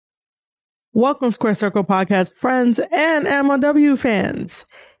Welcome, Square Circle Podcast friends and MLW fans.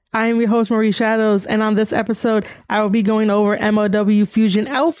 I am your host, Marie Shadows, and on this episode, I will be going over MLW Fusion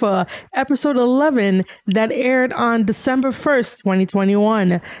Alpha, episode 11, that aired on December 1st,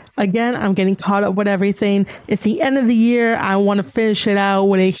 2021. Again, I'm getting caught up with everything. It's the end of the year. I want to finish it out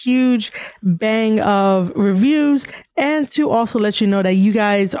with a huge bang of reviews, and to also let you know that you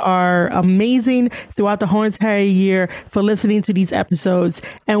guys are amazing throughout the whole entire year for listening to these episodes.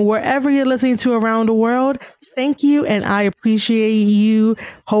 And wherever you're listening to around the world, thank you, and I appreciate you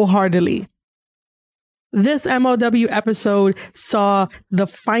wholeheartedly. This MLW episode saw the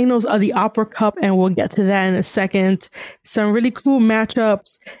finals of the Opera Cup, and we'll get to that in a second. Some really cool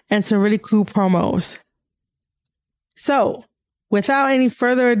matchups and some really cool promos. So, without any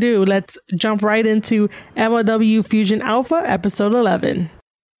further ado, let's jump right into MLW Fusion Alpha, episode 11.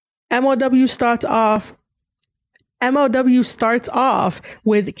 MLW starts off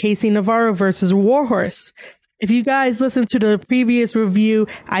with Casey Navarro versus Warhorse. If you guys listened to the previous review,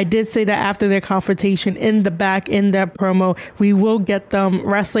 I did say that after their confrontation in the back in that promo, we will get them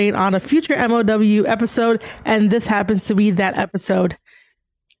wrestling on a future MLW episode, and this happens to be that episode.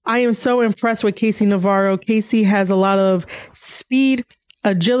 I am so impressed with Casey Navarro. Casey has a lot of speed,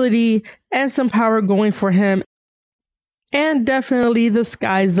 agility, and some power going for him. And definitely the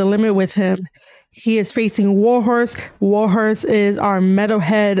sky's the limit with him. He is facing Warhorse. Warhorse is our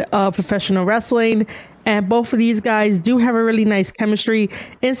metalhead of professional wrestling. And both of these guys do have a really nice chemistry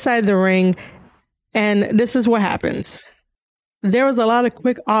inside the ring. And this is what happens. There was a lot of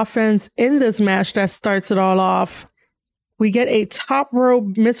quick offense in this match that starts it all off. We get a top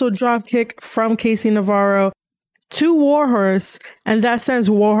rope missile drop kick from Casey Navarro to Warhorse, and that sends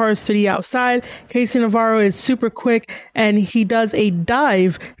Warhorse to the outside. Casey Navarro is super quick, and he does a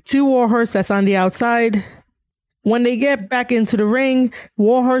dive to Warhorse that's on the outside. When they get back into the ring,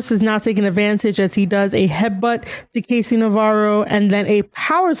 Warhorse is now taking advantage as he does a headbutt to Casey Navarro and then a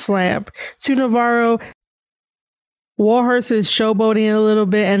power slam to Navarro. Warhorse is showboating a little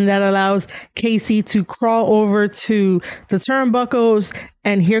bit, and that allows Casey to crawl over to the turnbuckles.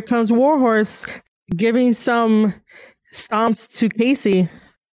 And here comes Warhorse giving some stomps to Casey.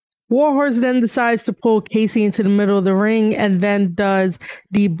 Warhorse then decides to pull Casey into the middle of the ring and then does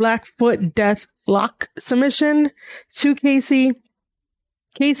the Blackfoot Death Lock submission to Casey.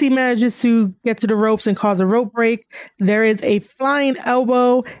 Casey manages to get to the ropes and cause a rope break. There is a flying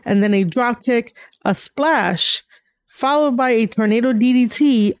elbow and then a drop kick, a splash, followed by a tornado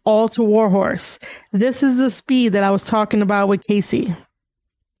DDT, all to Warhorse. This is the speed that I was talking about with Casey.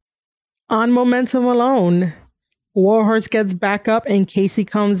 On momentum alone, Warhorse gets back up and Casey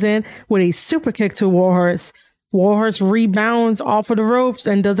comes in with a super kick to Warhorse. Warhorse rebounds off of the ropes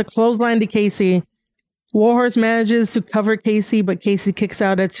and does a clothesline to Casey. Warhorse manages to cover Casey, but Casey kicks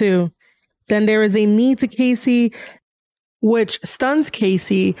out at 2. Then there is a knee to Casey, which stuns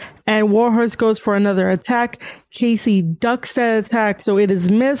Casey, and Warhorse goes for another attack. Casey ducks that attack, so it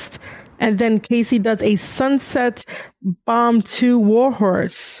is missed. And then Casey does a sunset bomb to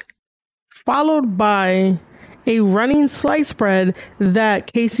Warhorse, followed by a running slice spread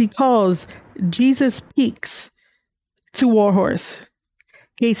that Casey calls Jesus Peaks to Warhorse.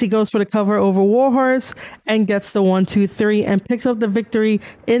 Casey goes for the cover over Warhorse and gets the 1-2-3 and picks up the victory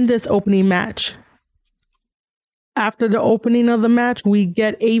in this opening match. After the opening of the match, we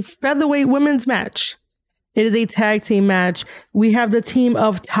get a featherweight women's match. It is a tag team match. We have the team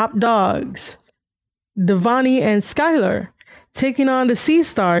of Top Dogs, Devani and Skylar, taking on the Sea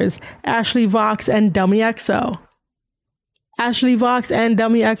Stars, Ashley Vox and Dummy XO. Ashley Vox and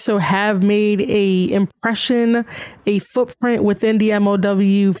Dummy XO have made a impression, a footprint within the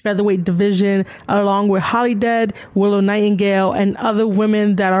MLW featherweight division, along with Holly Dead, Willow Nightingale, and other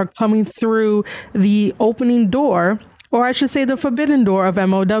women that are coming through the opening door, or I should say the forbidden door of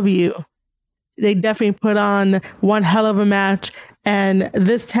MLW. They definitely put on one hell of a match. And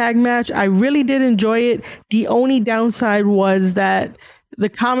this tag match, I really did enjoy it. The only downside was that the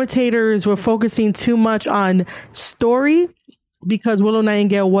commentators were focusing too much on story because Willow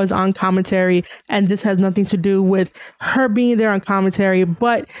Nightingale was on commentary, and this has nothing to do with her being there on commentary.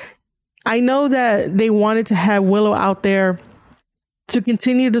 But I know that they wanted to have Willow out there to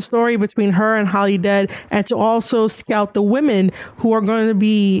continue the story between her and Holly Dead, and to also scout the women who are going to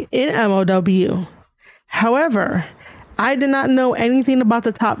be in MLW. However, I did not know anything about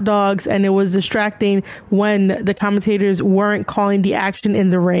the Top Dogs, and it was distracting when the commentators weren't calling the action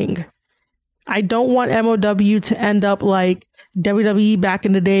in the ring. I don't want MLW to end up like WWE back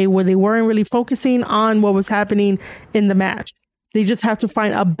in the day, where they weren't really focusing on what was happening in the match. They just have to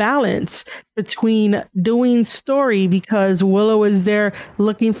find a balance between doing story, because Willow is there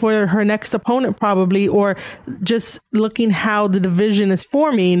looking for her next opponent probably, or just looking how the division is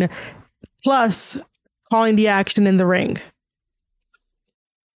forming, plus calling the action in the ring.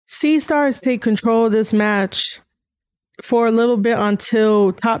 Sea Stars take control of this match for a little bit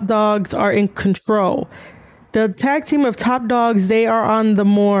until Top Dogs are in control. The tag team of Top Dogs, they are on the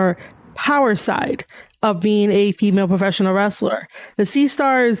more power side of being a female professional wrestler. The Sea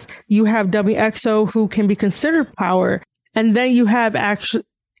Stars, you have WXO, who can be considered power, and then you have Ashley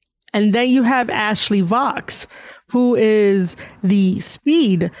Vox, who is the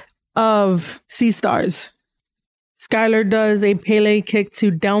speed of Sea Stars. Skylar does a Pele kick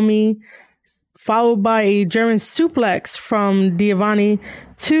to Delmi, followed by a German suplex from Giovanni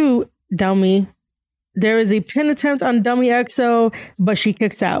to Delmi. There is a pin attempt on Dummy XO, but she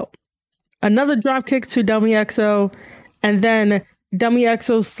kicks out. Another drop kick to Dummy XO, and then Dummy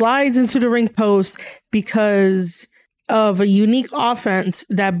XO slides into the ring post because of a unique offense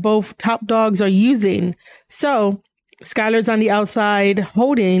that both Top Dogs are using. So Skylar's on the outside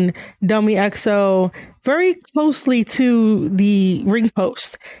holding Dummy XO very closely to the ring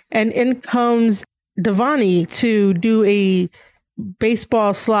post, and in comes Devani to do a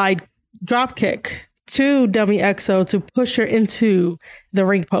baseball slide drop kick to Dummy XO to push her into the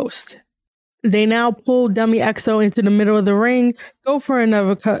ring post. They now pull Dummy XO into the middle of the ring, go for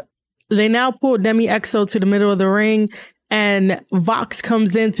another cut. They now pull Dummy XO to the middle of the ring, and Vox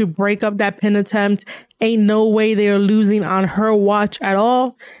comes in to break up that pin attempt. Ain't no way they are losing on her watch at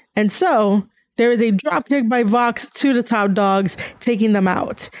all. And so there is a drop kick by Vox to the Top Dogs, taking them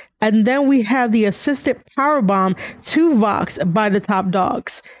out. And then we have the assisted powerbomb to Vox by the Top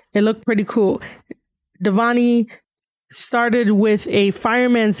Dogs. It looked pretty cool. Devani started with a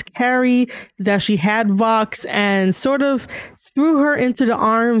fireman's carry that she had Vox and sort of threw her into the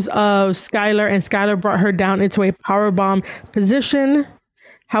arms of Skylar, and Skylar brought her down into a powerbomb position.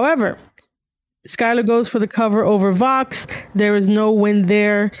 However, Skylar goes for the cover over Vox. There is no win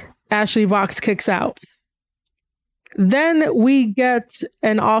there. Ashley Vox kicks out. Then we get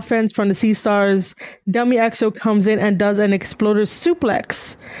an offense from the Sea Stars. Dummy XO comes in and does an exploder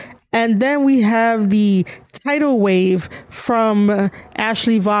suplex. And then we have the tidal wave from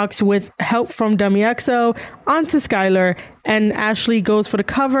Ashley Vox with help from Dummy XO onto Skylar. And Ashley goes for the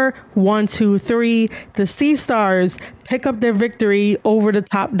cover. 1, 2, 3. The Sea Stars pick up their victory over the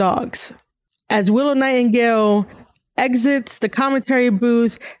Top Dogs. As Willow Nightingale exits the commentary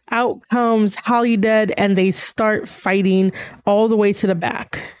booth, out comes Holidead, and they start fighting all the way to the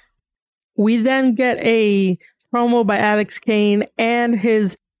back. We then get a promo by Alex Kane and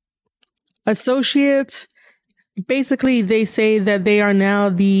his associates. Basically, they say that they are now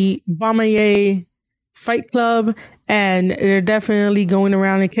the Bombaye Fight Club, and they're definitely going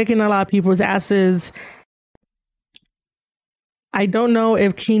around and kicking a lot of people's asses. I don't know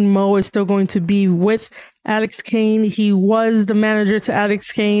if King Mo is still going to be with Alex Kane. He was the manager to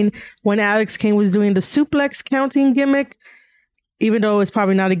Alex Kane when Alex Kane was doing the suplex counting gimmick, even though it's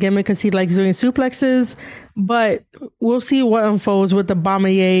probably not a gimmick because he likes doing suplexes. But we'll see what unfolds with the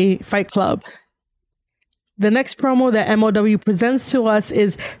Bombaye Fight Club. The next promo that MLW presents to us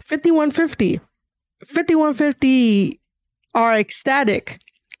is 5150. 5150 are ecstatic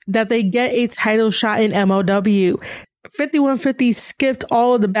that they get a title shot in MLW. 5150 skipped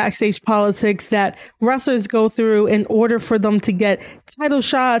all of the backstage politics that wrestlers go through in order for them to get title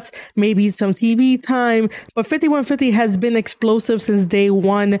shots, maybe some TV time. But 5150 has been explosive since day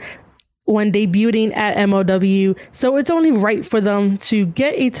one when debuting at MLW. So it's only right for them to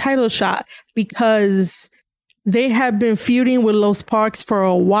get a title shot because they have been feuding with Los Parks for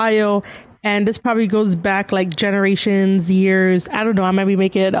a while. And this probably goes back like generations, years. I don't know. I might be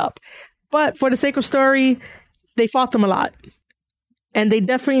making it up. But for the sake of story, they fought them a lot. And they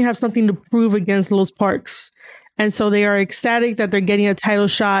definitely have something to prove against Los Parks. And so they are ecstatic that they're getting a title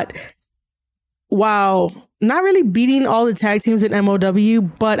shot while not really beating all the tag teams in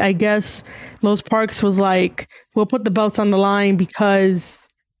MLW. But I guess Los Parks was like, we'll put the belts on the line because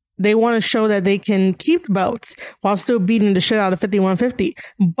they want to show that they can keep the belts while still beating the shit out of 5150.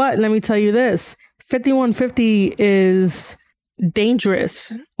 But let me tell you this, 5150 is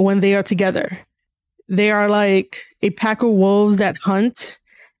dangerous when they are together. They are like a pack of wolves that hunt,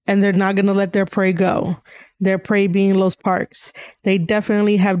 and they're not going to let their prey go. Their prey being Los Parks. They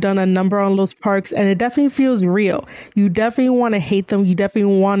definitely have done a number on Los Parks, and it definitely feels real. You definitely want to hate them. You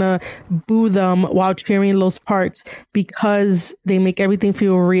definitely want to boo them while cheering Los Parks because they make everything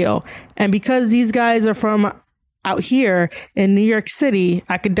feel real. And because these guys are from out here in New York City,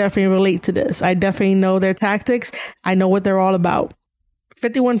 I could definitely relate to this. I definitely know their tactics. I know what they're all about.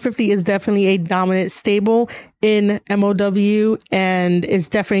 5150 is definitely a dominant stable in MOW, and it's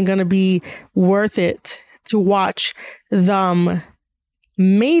definitely going to be worth it to watch them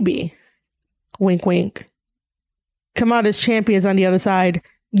maybe, wink, wink, come out as champions on the other side.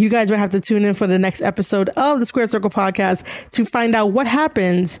 You guys will have to tune in for the next episode of the Square Circle podcast to find out what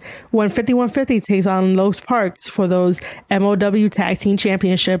happens when 5150 takes on Los Parks for those MOW Tag Team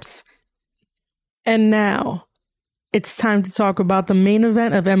Championships. And now it's time to talk about the main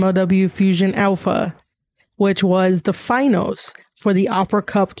event of MLW Fusion Alpha, which was the finals for the Opera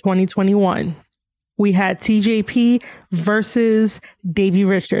Cup 2021. We had TJP versus Davey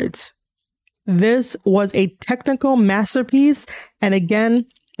Richards. This was a technical masterpiece. And again,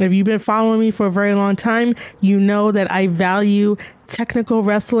 if you've been following me for a very long time, you know that I value technical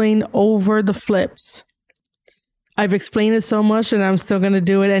wrestling over the flips. I've explained it so much and I'm still going to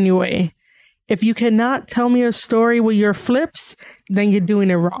do it anyway. If you cannot tell me a story with your flips, then you're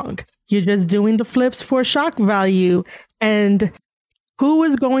doing it wrong. You're just doing the flips for shock value. And who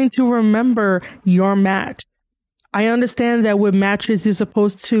is going to remember your match? I understand that with matches, you're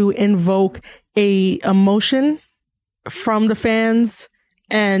supposed to invoke a emotion from the fans.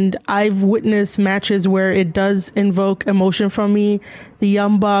 And I've witnessed matches where it does invoke emotion from me. The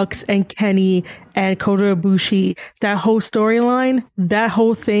Young Bucks and Kenny and Kota Ibushi, that whole storyline, that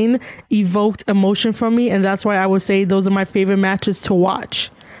whole thing evoked emotion from me. And that's why I would say those are my favorite matches to watch.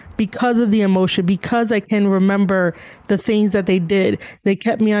 Because of the emotion, because I can remember the things that they did. They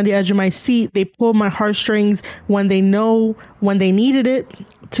kept me on the edge of my seat. They pulled my heartstrings when they needed it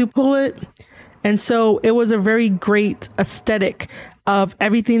to pull it. And so it was a very great aesthetic of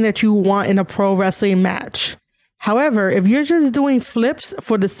everything that you want in a pro wrestling match. However, if you're just doing flips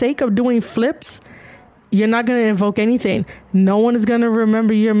for the sake of doing flips, you're not going to invoke anything. No one is going to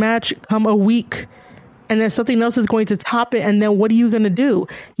remember your match come a week. And then something else is going to top it. And then what are you going to do?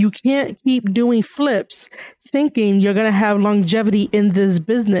 You can't keep doing flips thinking you're going to have longevity in this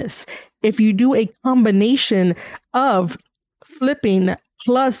business. If you do a combination of flipping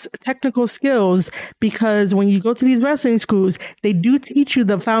plus technical skills, because when you go to these wrestling schools, they do teach you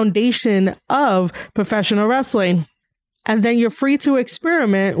the foundation of professional wrestling. And then you're free to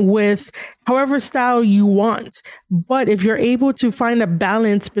experiment with however style you want. But if you're able to find a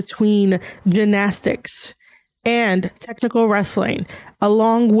balance between gymnastics and technical wrestling,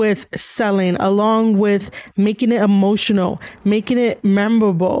 along with selling, along with making it emotional, making it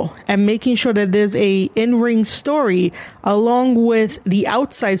memorable, and making sure that there's a in-ring story along with the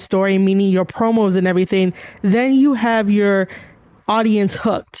outside story, meaning your promos and everything, then you have your audience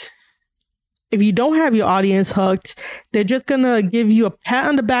hooked. If you don't have your audience hooked, they're just going to give you a pat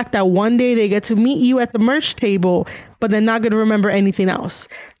on the back that one day they get to meet you at the merch table, but they're not going to remember anything else.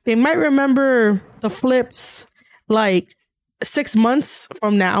 They might remember the flips like 6 months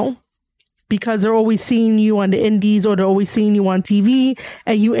from now because they're always seeing you on the indies or they're always seeing you on TV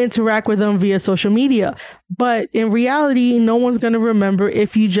and you interact with them via social media. But in reality, no one's going to remember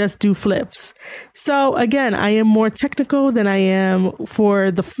if you just do flips. So again, I am more technical than I am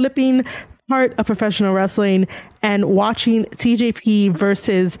for the flipping part of professional wrestling, and watching TJP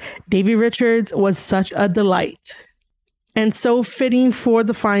versus Davey Richards was such a delight and so fitting for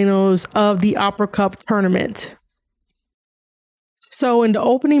the finals of the Opera Cup tournament. So in the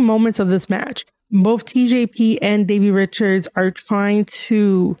opening moments of this match, both TJP and Davey Richards are trying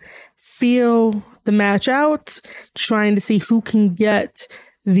to feel the match out, trying to see who can get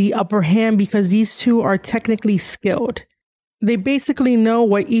the upper hand because these two are technically skilled. They basically know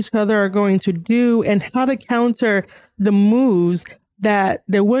what each other are going to do and how to counter the moves that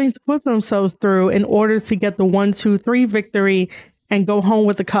they're willing to put themselves through in order to get the 1-2-3 victory and go home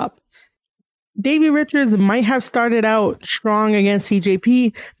with the cup. Davey Richards might have started out strong against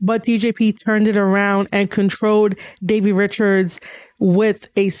TJP, but TJP turned it around and controlled Davey Richards with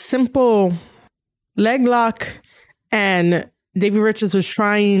a simple leg lock, and Davey Richards was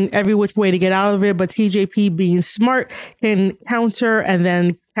trying every which way to get out of it, but TJP, being smart, can counter and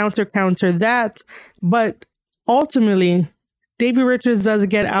then counter that. But ultimately, Davey Richards does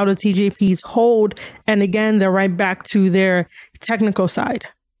get out of TJP's hold, and again, they're right back to their technical side.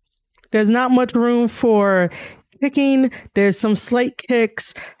 There's not much room for kicking. There's some slight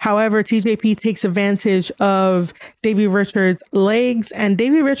kicks. However, TJP takes advantage of Davey Richards' legs, and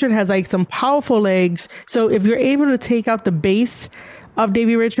Davey Richards has like some powerful legs. So if you're able to take out the base of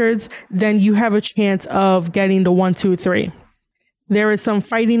Davey Richards, then you have a chance of getting the 1-2-3. There is some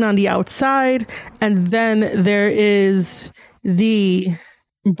fighting on the outside, and then there is the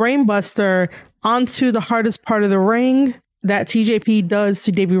brainbuster Onto the hardest part of the ring that TJP does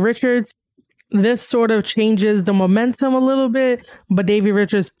to Davey Richards. This sort of changes the momentum a little bit, but Davey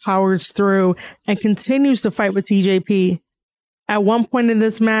Richards powers through and continues to fight with TJP. At one point in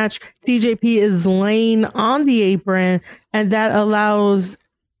this match, TJP is laying on the apron, and that allows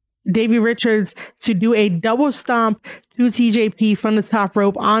Davey Richards to do a double stomp to TJP from the top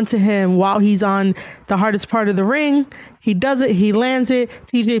rope onto him while he's on the hardest part of the ring. He does it, he lands it,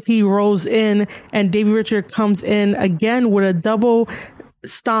 TJP rolls in, and Davey Richards comes in again with a double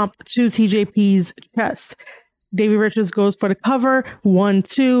stomp to TJP's chest. Davey Richards goes for the cover,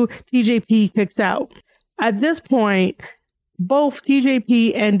 1-2, TJP kicks out. At this point, both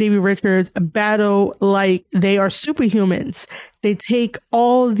TJP and Davey Richards battle like they are superhumans. They take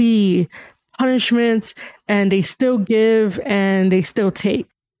all the punishments and they still give and they still take.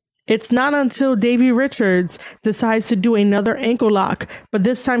 It's not until Davey Richards decides to do another ankle lock, but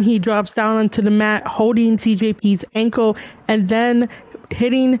this time he drops down onto the mat holding TJP's ankle and then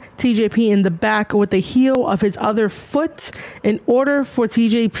hitting TJP in the back with the heel of his other foot in order for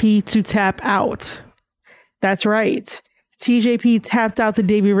TJP to tap out. That's right. TJP tapped out to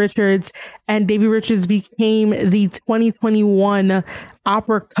Davey Richards, and Davey Richards became the 2021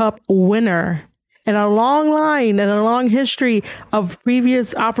 Opera Cup winner. And a long line and a long history of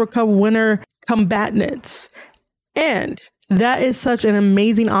previous Opera Cup winner combatants. And that is such an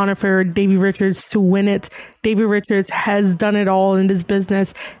amazing honor for Davey Richards to win it. Davey Richards has done it all in this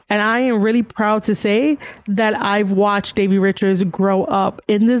business. And I am really proud to say that I've watched Davey Richards grow up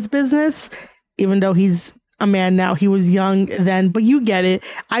in this business, even though he's a man now. He was young then, but you get it.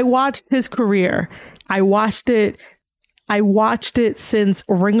 I watched his career. I watched it since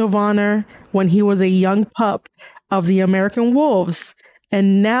Ring of Honor when he was a young pup of the American Wolves.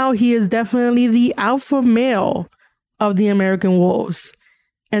 And now he is definitely the alpha male of the American Wolves.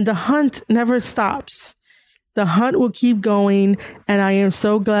 And the hunt never stops. The hunt will keep going. And I am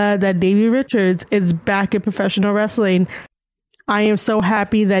so glad that Davey Richards is back in professional wrestling. I am so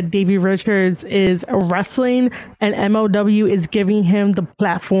happy that Davey Richards is wrestling and MLW is giving him the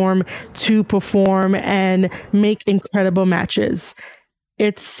platform to perform and make incredible matches.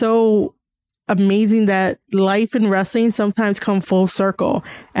 It's so amazing that life in wrestling sometimes come full circle.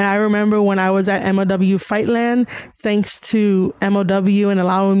 And I remember when I was at MLW Fightland, thanks to MLW and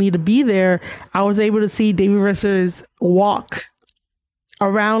allowing me to be there, I was able to see Davey Richards walk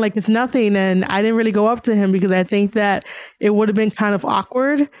around like it's nothing. And I didn't really go up to him because I think that it would have been kind of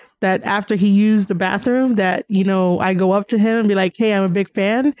awkward that after he used the bathroom that, you know, I go up to him and be like, hey, I'm a big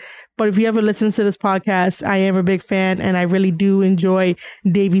fan. But if you ever listen to this podcast, I am a big fan and I really do enjoy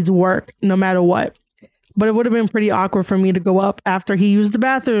Davey's work no matter what. But it would have been pretty awkward for me to go up after he used the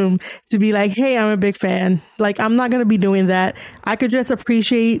bathroom to be like, hey, I'm a big fan. Like, I'm not going to be doing that. I could just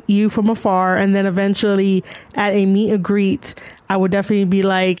appreciate you from afar. And then eventually at a meet and greet, I would definitely be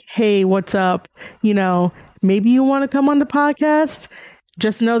like, hey, what's up? You know, maybe you want to come on the podcast.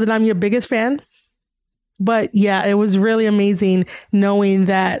 Just know that I'm your biggest fan. But yeah, it was really amazing knowing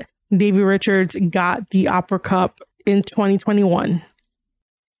that Davey Richards got the Opera Cup in 2021.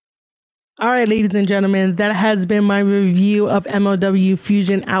 All right, ladies and gentlemen, that has been my review of MLW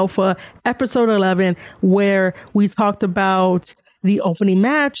Fusion Alpha episode 11, where we talked about the opening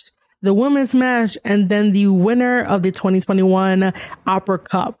match, the women's match, and then the winner of the 2021 Opera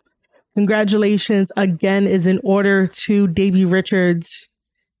Cup. Congratulations again is in order to Davey Richards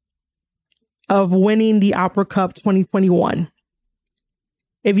of winning the Opera Cup 2021.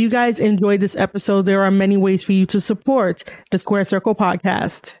 If you guys enjoyed this episode, there are many ways for you to support the Square Circle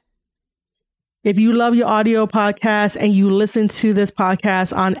podcast. If you love your audio podcast and you listen to this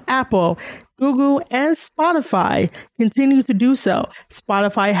podcast on Apple, Google, and Spotify, continue to do so.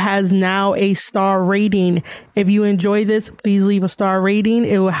 Spotify has now a star rating. If you enjoy this, please leave a star rating.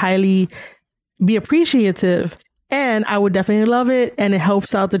 It will highly be appreciative, and I would definitely love it, and it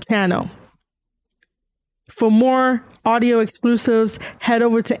helps out the channel. For more audio exclusives, head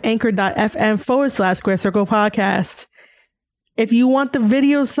over to anchor.fm/Square Circle Podcast. If you want the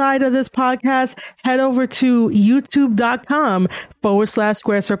video side of this podcast, head over to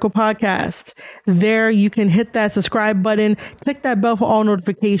youtube.com/Square Circle Podcast. There you can hit that subscribe button, click that bell for all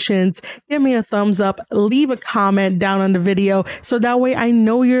notifications, give me a thumbs up, leave a comment down on the video so that way I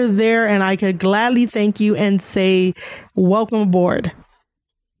know you're there and I could gladly thank you and say welcome aboard.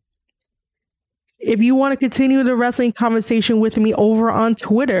 If you want to continue the wrestling conversation with me over on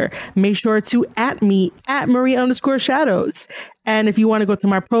Twitter, make sure to @me @Marie_Shadows. And if you want to go to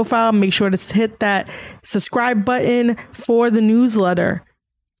my profile, make sure to hit that subscribe button for the newsletter.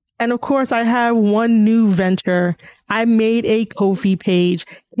 And of course, I have one new venture. I made a Ko-fi page,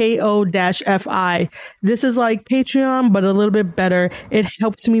 KO-FI. This is like Patreon, but a little bit better. It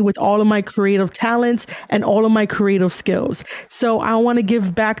helps me with all of my creative talents and all of my creative skills. So I want to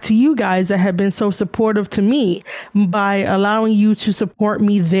give back to you guys that have been so supportive to me by allowing you to support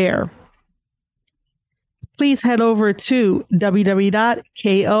me there. Please head over to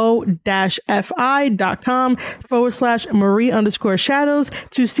www.ko-fi.com/Marie_shadows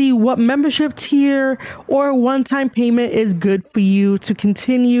to see what membership tier or one-time payment is good for you to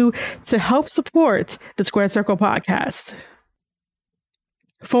continue to help support the Squared Circle podcast.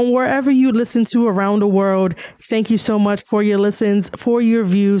 From wherever you listen to around the world, thank you so much for your listens, for your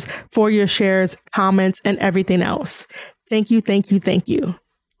views, for your shares, comments, and everything else. Thank you, thank you, thank you.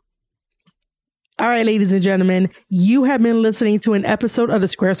 All right, ladies and gentlemen, you have been listening to an episode of the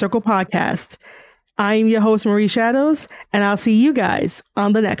Squared Circle podcast. I am your host, Marie Shadows, and I'll see you guys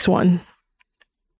on the next one.